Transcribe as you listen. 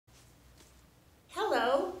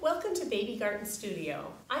Baby Garden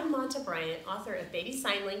Studio. I'm Monta Briant, author of Baby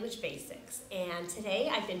Sign Language Basics, and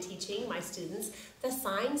today I've been teaching my students the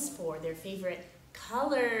signs for their favorite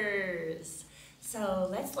colors. So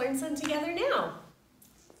let's learn some together now.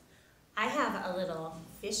 I have a little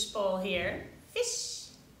fish bowl here. Fish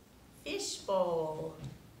bowl.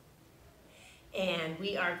 And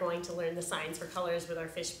we are going to learn the signs for colors with our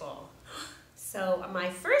fish bowl. So my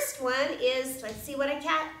first one is, let's see what I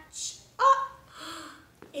catch. Oh,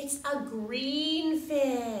 it's a green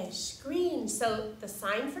fish, green. So the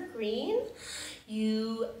sign for green,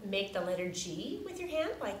 you make the letter G with your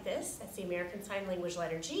hand like this. That's the American Sign Language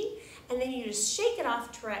letter G. And then you just shake it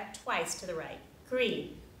off twice to the right.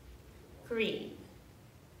 Green, green.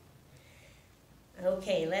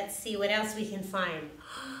 Okay, let's see what else we can find.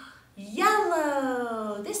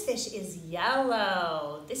 Yellow. This fish is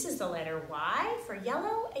yellow. This is the letter Y for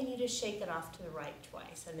yellow, and you just shake it off to the right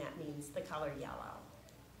twice, and that means the color yellow.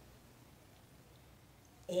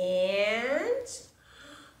 And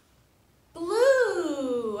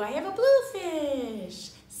blue. I have a blue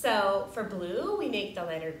fish. So for blue, we make the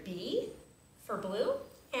letter B for blue,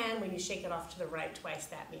 and when you shake it off to the right twice,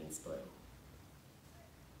 that means blue.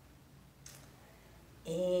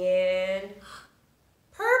 And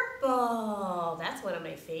purple. That's one of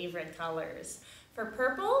my favorite colors. For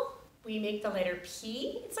purple, we make the letter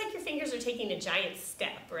P. It's like your fingers are taking a giant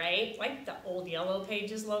step, right? Like the old Yellow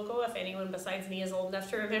Pages logo, if anyone besides me is old enough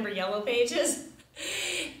to remember Yellow Pages.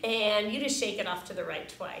 And you just shake it off to the right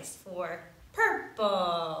twice for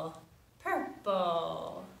purple,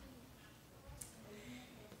 purple.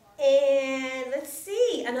 And let's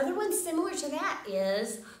see, another one similar to that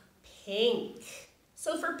is pink.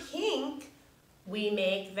 So for pink, we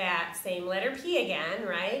make that same letter P again,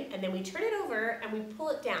 right? And then we turn it over and we pull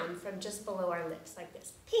it down from just below our lips like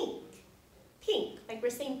this. Pink, pink, like we're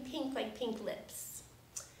saying pink, like pink lips.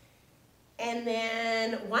 And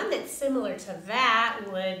then one that's similar to that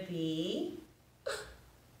would be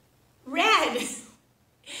red.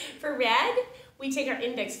 For red, we take our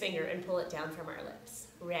index finger and pull it down from our lips.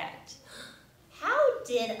 Red. How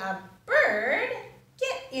did a bird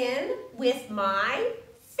get in with my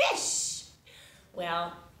fish?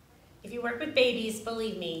 Well, if you work with babies,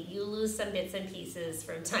 believe me, you lose some bits and pieces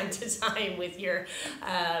from time to time with your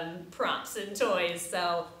props and toys.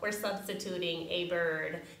 So we're substituting a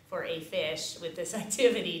bird for a fish with this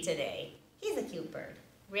activity today. He's a cute bird.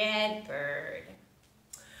 Red bird.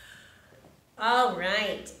 All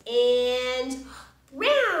right, and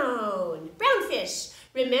brown. Brown fish.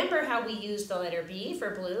 Remember how we used the letter B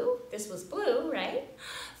for blue? This was blue, right?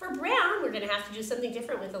 For brown, we're going to have to do something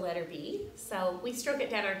different with the letter B. So we stroke it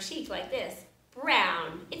down our cheek like this.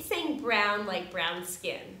 Brown. It's saying brown like brown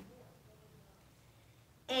skin.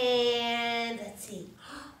 And let's see.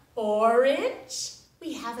 Orange.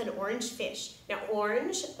 We have an orange fish. Now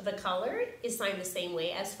orange, the color, is signed the same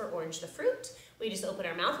way as for orange, the fruit. We just open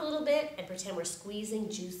our mouth a little bit and pretend we're squeezing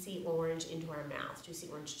juicy orange into our mouth. Juicy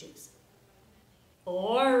orange juice.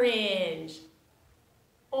 Orange,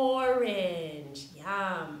 orange,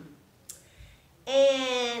 yum.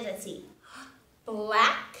 And let's see,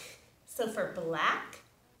 black. So for black,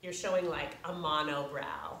 you're showing like a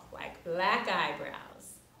monobrow, like black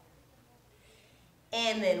eyebrows.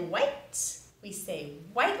 And then white, we say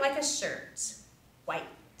white like a shirt, white,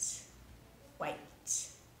 white.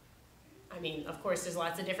 I mean, of course, there's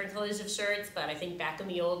lots of different colors of shirts, but I think back in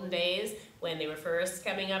the olden days, when they were first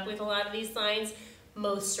coming up with a lot of these signs,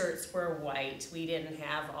 most shirts were white. We didn't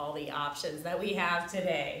have all the options that we have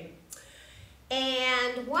today.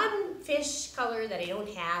 And one fish color that I don't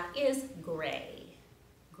have is gray.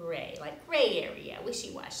 Gray, like gray area,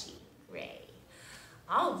 wishy-washy, gray.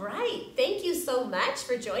 All right, thank you so much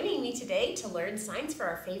for joining me today to learn signs for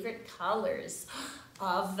our favorite colors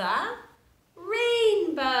of the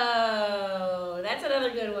rainbow. That's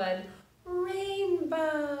another good one.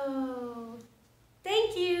 Rainbow.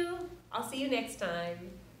 Thank you. I'll see you next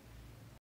time.